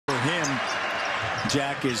him,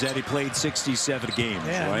 Jack, is that he played 67 games,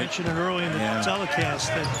 yeah, right? I mentioned it earlier in the telecast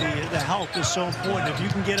that the health is so important. If you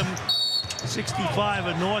can get him 65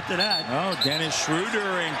 or north of that. Oh, Dennis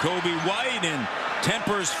Schröder and Coby White, and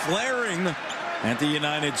tempers flaring at the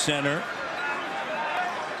United Center.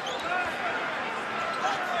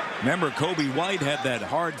 Remember, Coby White had that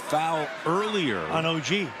hard foul earlier On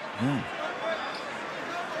OG. Yeah.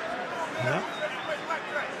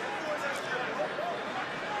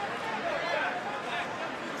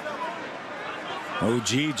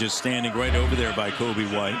 OG just standing right over there by Coby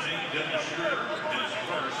White.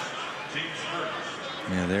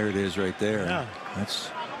 Yeah, there it is right there. Yeah.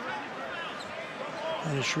 That's.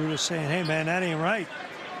 And the Schröder saying, hey, man, that ain't right.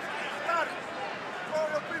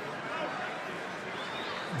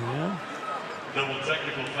 Yeah.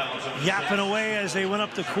 Yapping away as they went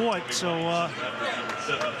up the court. So,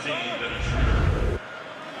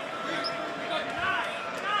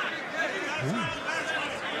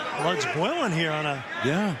 blood's boiling here on a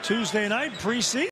Tuesday night preseason.